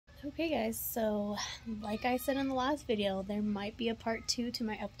Okay guys, so like I said in the last video, there might be a part 2 to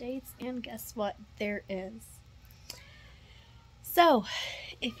my updates, and guess what? There is. So,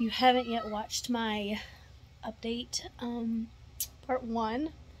 if you haven't yet watched my update part 1,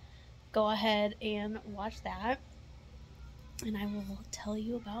 go ahead and watch that, and I will tell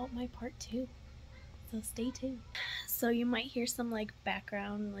you about my part 2. So stay tuned. So you might hear some like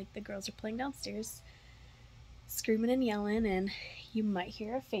background, like the girls are playing downstairs, screaming and yelling, and you might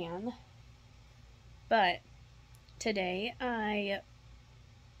hear a fan. But today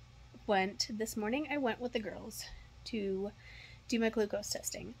this morning I went with the girls to do my glucose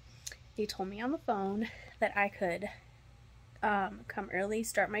testing. They told me on the phone that I could come early,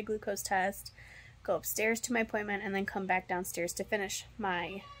 start my glucose test, go upstairs to my appointment, and then come back downstairs to finish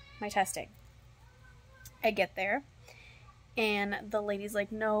my testing. I get there, and the lady's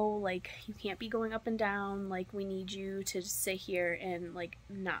like, no, like, you can't be going up and down, like, we need you to sit here and, like,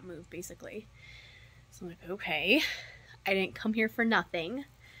 not move, basically. So I'm like, okay, I didn't come here for nothing.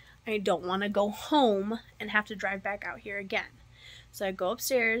 I don't want to go home and have to drive back out here again. So I go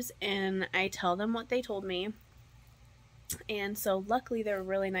upstairs and I tell them what they told me. And so luckily they were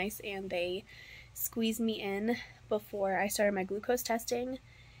really nice, and they squeezed me in before I started my glucose testing.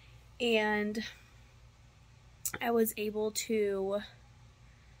 And I was able to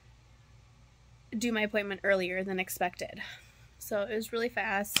do my appointment earlier than expected. So it was really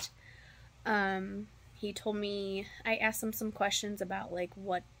fast. He told me, I asked him some questions about like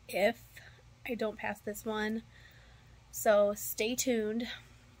what if I don't pass this one. So stay tuned.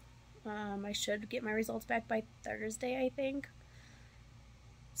 I should get my results back by Thursday, I think.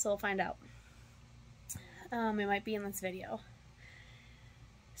 So we'll find out. It might be in this video.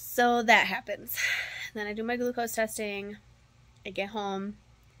 So that happens. Then I do my glucose testing. I get home.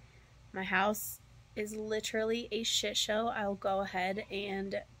 My house is literally a shit show. I'll go ahead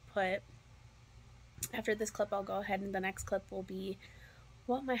and put, after this clip, I'll go ahead and the next clip will be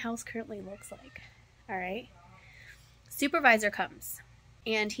what my house currently looks like. Alright. Supervisor comes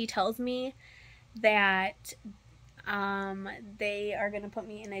and he tells me that they are going to put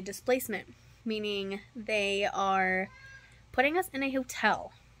me in a displacement, meaning they are putting us in a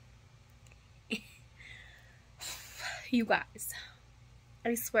hotel. You guys,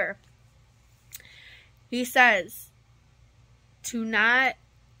 I swear. He says to not,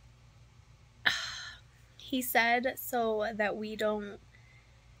 he said so that we don't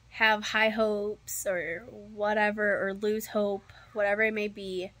have high hopes or whatever, or lose hope, whatever it may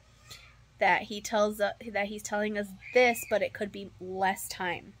be, that he's telling us this, but it could be less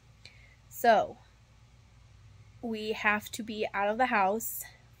time. So we have to be out of the house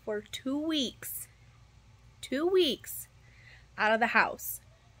for 2 weeks. 2 weeks out of the house.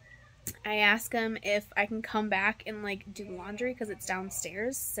 I ask him if I can come back and like do laundry because it's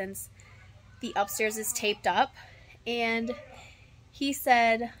downstairs, since the upstairs is taped up, and he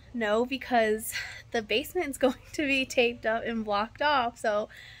said no, because the basement is going to be taped up and blocked off. So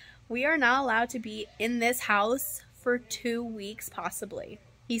we are not allowed to be in this house for 2 weeks, possibly.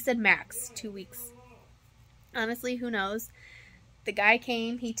 He said max 2 weeks. Honestly, who knows? The guy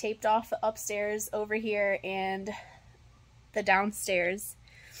came, he taped off the upstairs over here and the downstairs.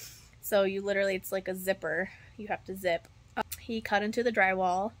 So you literally, it's like a zipper. You have to zip. He cut into the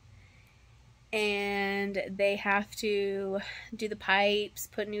drywall, and they have to do the pipes,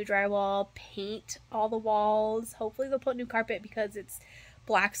 put new drywall, paint all the walls. Hopefully they'll put new carpet because it's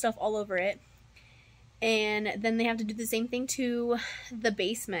black stuff all over it. And then they have to do the same thing to the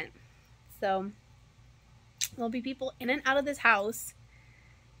basement. So there'll be people in and out of this house,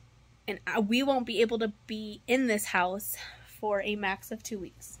 and we won't be able to be in this house for a max of 2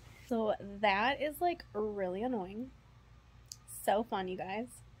 weeks. So that is like really annoying. So fun, you guys.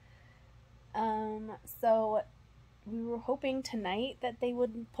 So we were hoping tonight that they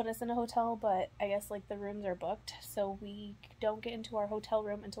would put us in a hotel, but I guess like the rooms are booked, so we don't get into our hotel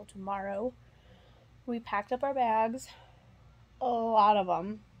room until tomorrow. We packed up our bags, a lot of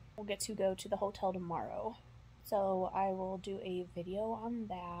them. We'll get to go to the hotel tomorrow. So I will do a video on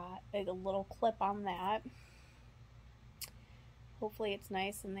that, like a little clip on that. Hopefully it's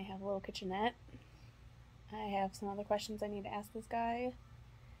nice and they have a little kitchenette. I have some other questions I need to ask this guy.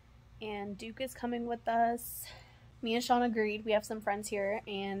 And Duke is coming with us. Me and Sean agreed. We have some friends here,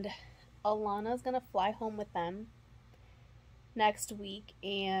 and Alana's gonna fly home with them next week,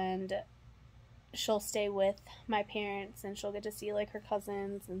 and she'll stay with my parents, and she'll get to see like her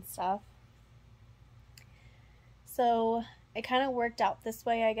cousins and stuff. So it kind of worked out this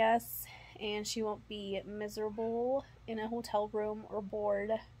way, I guess, and she won't be miserable in a hotel room or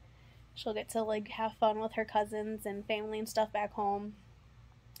bored. She'll get to like have fun with her cousins and family and stuff back home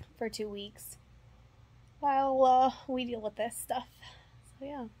for 2 weeks while we deal with this stuff. So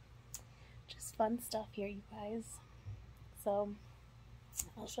yeah, just fun stuff here, you guys. So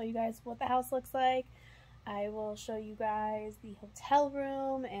I'll show you guys what the house looks like. I will show you guys the hotel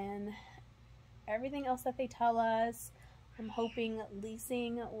room and everything else that they tell us. I'm hoping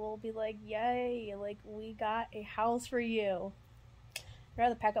leasing will be like, yay, like we got a house for you. I'd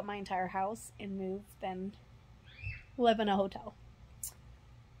rather pack up my entire house and move than live in a hotel.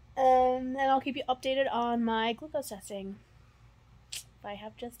 And then I'll keep you updated on my glucose testing, if I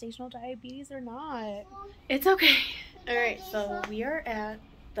have gestational diabetes or not. It's okay. Alright, so we are at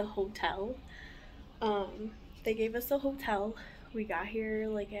the hotel. They gave us a hotel. We got here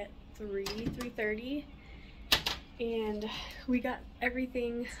like at 3:30, and we got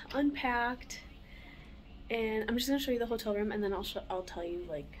everything unpacked, and I'm just gonna show you the hotel room, and then I'll tell you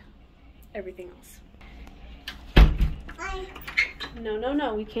like everything else.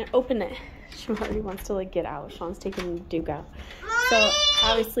 No, we can't open it. She already wants to like get out. Sean's taking Duke out. So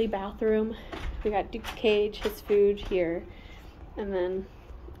obviously bathroom, we got Duke's cage, his food here, and then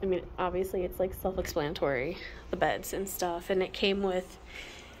I mean obviously it's like self-explanatory, the beds and stuff, and it came with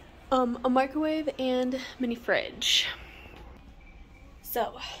a microwave and mini fridge.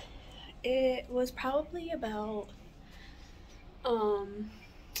 So it was probably about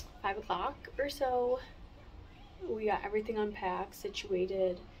 5 o'clock or so. We got everything unpacked,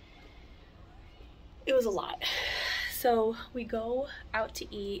 situated. It was a lot. So we go out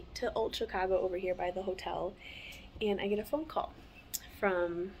to eat to Old Chicago over here by the hotel, and I get a phone call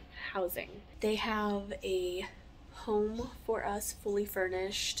from housing. They have a home for us, fully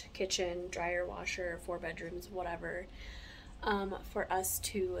furnished, kitchen, dryer, washer, 4 bedrooms, whatever, for us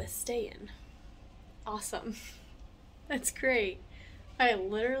to stay in. Awesome. That's great. I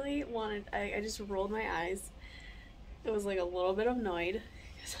literally wanted, I just rolled my eyes. It was like a little bit annoyed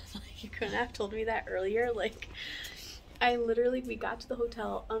because I was like, you couldn't have told me that earlier. Like, we got to the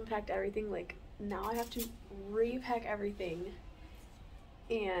hotel, unpacked everything. Like, now I have to repack everything,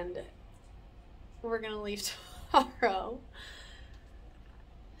 and we're gonna leave tomorrow.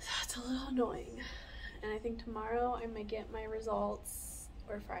 So it's a little annoying. And I think tomorrow I might get my results,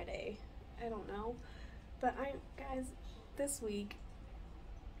 or Friday. I don't know. But guys, this week,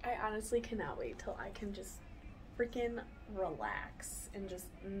 I honestly cannot wait till I can just freaking relax and just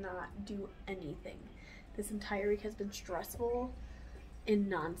not do anything. This entire week has been stressful and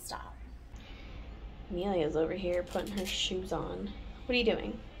non-stop. Amelia's over here putting her shoes on. What are you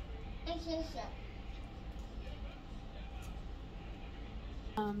doing? I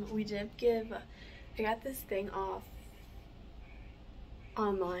got this thing off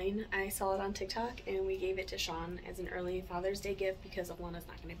online. I saw it on TikTok, and we gave it to Sean as an early Father's Day gift because Alana's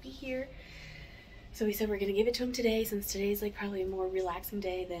not going to be here. So we said we're going to give it to him today, since today's like probably a more relaxing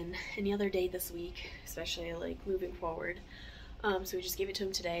day than any other day this week, especially like moving forward. So we just gave it to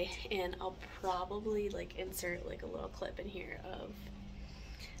him today, and I'll probably like insert like a little clip in here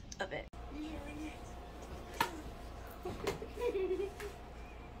of it.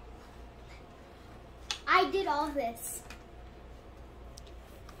 I did all this.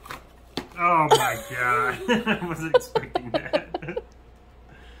 Oh my god. I wasn't expecting that.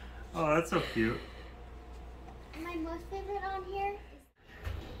 Oh, that's so cute. My most favorite on here is...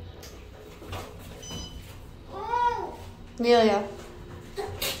 Oh! Amelia.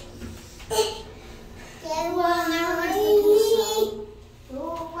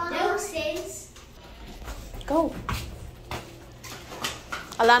 No sense. Go.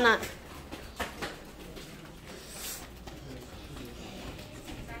 Alana.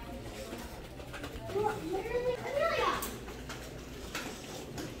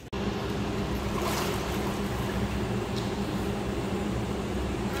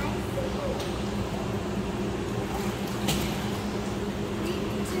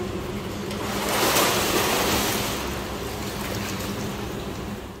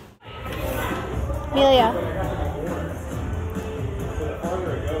 Amelia.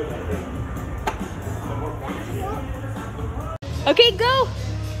 Okay, go.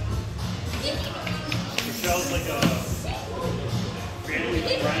 Michelle's like a family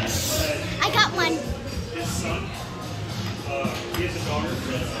friend that I got one. his son, he has a daughter.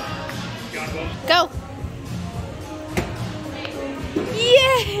 Got one. Go.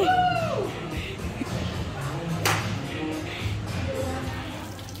 Yay!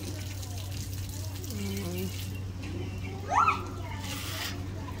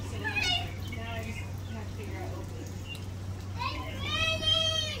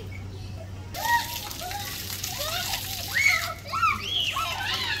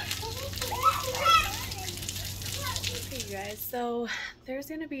 So there's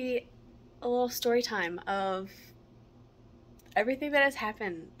gonna be a little story time of everything that has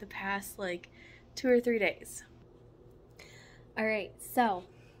happened the past like 2 or 3 days. Alright, so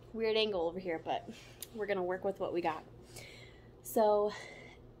weird angle over here, but we're gonna work with what we got. So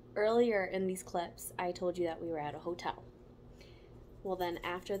earlier in these clips, I told you that we were at a hotel. Well, then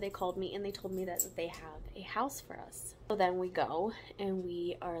after they called me and they told me that they have a house for us. So then we go and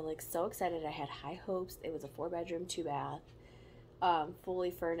we are like so excited. I had high hopes. It was a 4-bedroom, 2-bath,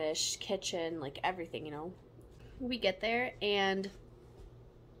 fully furnished kitchen, like everything, you know. We get there and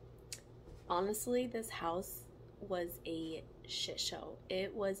honestly, this house was a shit show.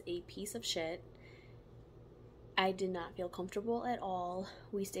 It was a piece of shit. I did not feel comfortable at all.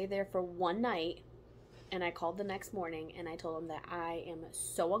 We stayed there for one night. And I called the next morning and I told them that I am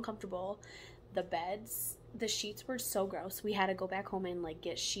so uncomfortable. The beds, the sheets were so gross. We had to go back home and like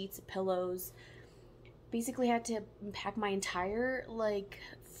get sheets, pillows. Basically had to pack my entire like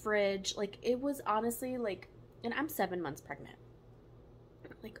fridge. Like it was honestly like, and I'm 7 months pregnant.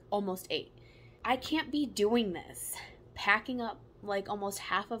 Like almost 8. I can't be doing this. Packing up like almost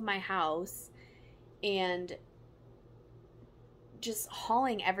half of my house and just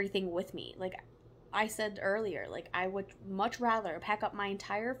hauling everything with me. Like I said earlier, like I would much rather pack up my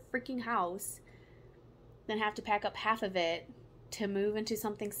entire freaking house than have to pack up half of it to move into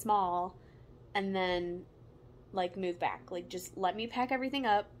something small and then like move back. Like just let me pack everything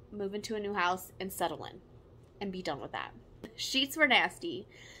up, move into a new house and settle in and be done with that. Sheets were nasty.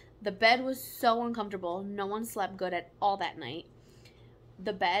 The bed was so uncomfortable. No one slept good at all that night.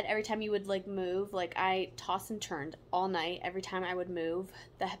 The bed, every time you would like move, like I tossed and turned all night. Every time I would move,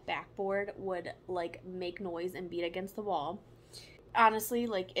 the backboard would like make noise and beat against the wall. Honestly,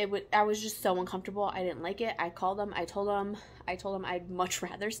 like I was just so uncomfortable. I didn't like it. I called them. I told them I'd much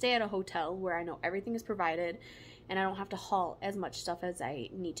rather stay at a hotel where I know everything is provided and I don't have to haul as much stuff as I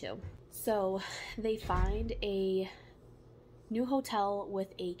need to. So they find a new hotel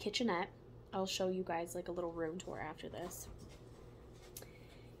with a kitchenette. I'll show you guys like a little room tour after this.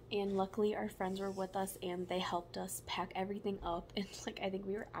 And luckily our friends were with us and they helped us pack everything up. And like, I think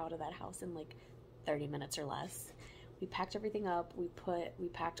we were out of that house in like 30 minutes or less. We packed everything up. We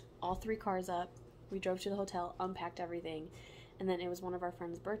packed all 3 cars up. We drove to the hotel, unpacked everything. And then it was one of our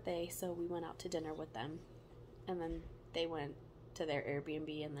friends' birthday. So we went out to dinner with them. And then they went to their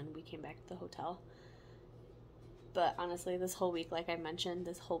Airbnb and then we came back to the hotel. But honestly, this whole week, like I mentioned,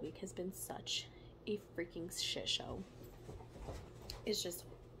 this whole week has been such a freaking shit show.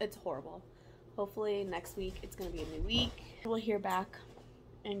 It's horrible. Hopefully next week it's going to be a new week. We'll hear back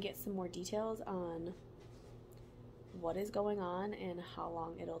and get some more details on what is going on and how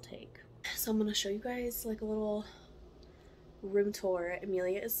long it'll take. So I'm going to show you guys like a little room tour.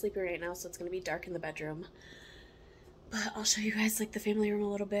 Amelia is sleeping right now, so it's going to be dark in the bedroom. But I'll show you guys like the family room a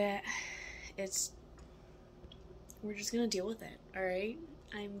little bit. We're just going to deal with it, all right?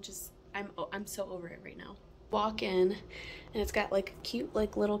 I'm so over it right now. Walk in and it's got like a cute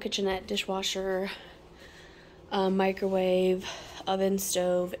like little kitchenette, dishwasher, microwave, oven,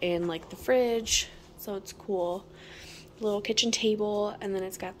 stove, and like the fridge, so it's cool. Little kitchen table, and then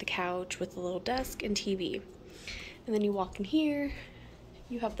it's got the couch with a little desk and TV. And then you walk in here,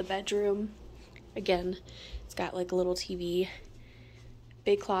 you have the bedroom. Again, it's got like a little TV,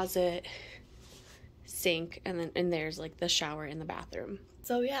 big closet, sink, and then there's like the shower in the bathroom.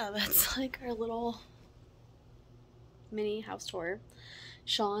 So yeah, that's like our little mini house tour.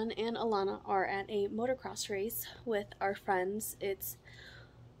 Sean and Alana are at a motocross race with our friends. It's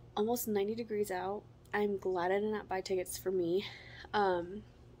almost 90 degrees out. I'm glad I did not buy tickets for me, for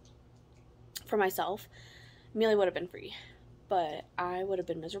myself. Amelia would have been free, but I would have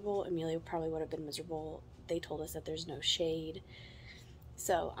been miserable. Amelia probably would have been miserable. They told us that there's no shade.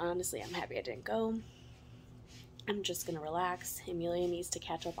 So honestly, I'm happy I didn't go. I'm just gonna relax. Amelia needs to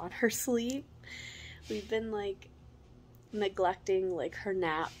catch up on her sleep. We've been like neglecting like her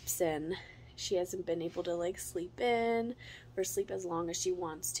naps and she hasn't been able to like sleep in or sleep as long as she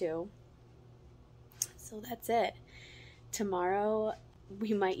wants to. So that's it. Tomorrow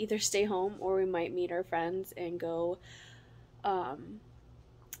we might either stay home or we might meet our friends and go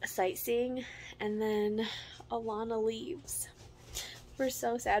sightseeing, and then Alana leaves. We're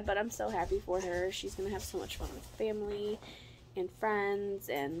so sad, but I'm so happy for her. She's gonna have so much fun with family and friends,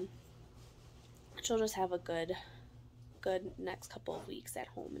 and she'll just have a good next couple of weeks at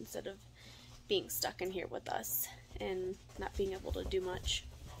home instead of being stuck in here with us and not being able to do much.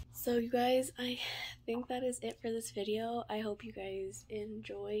 So you guys, I think that is it for this video. I hope you guys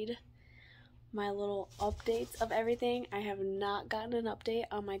enjoyed my little updates of everything. I have not gotten an update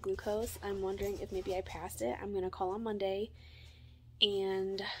on my glucose. I'm wondering if maybe I passed it. I'm gonna call on Monday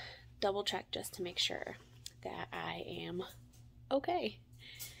and double check just to make sure that I am okay.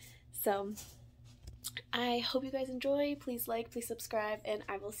 So I hope you guys enjoy. Please like, please subscribe, and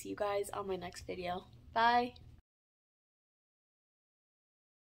I will see you guys on my next video. Bye!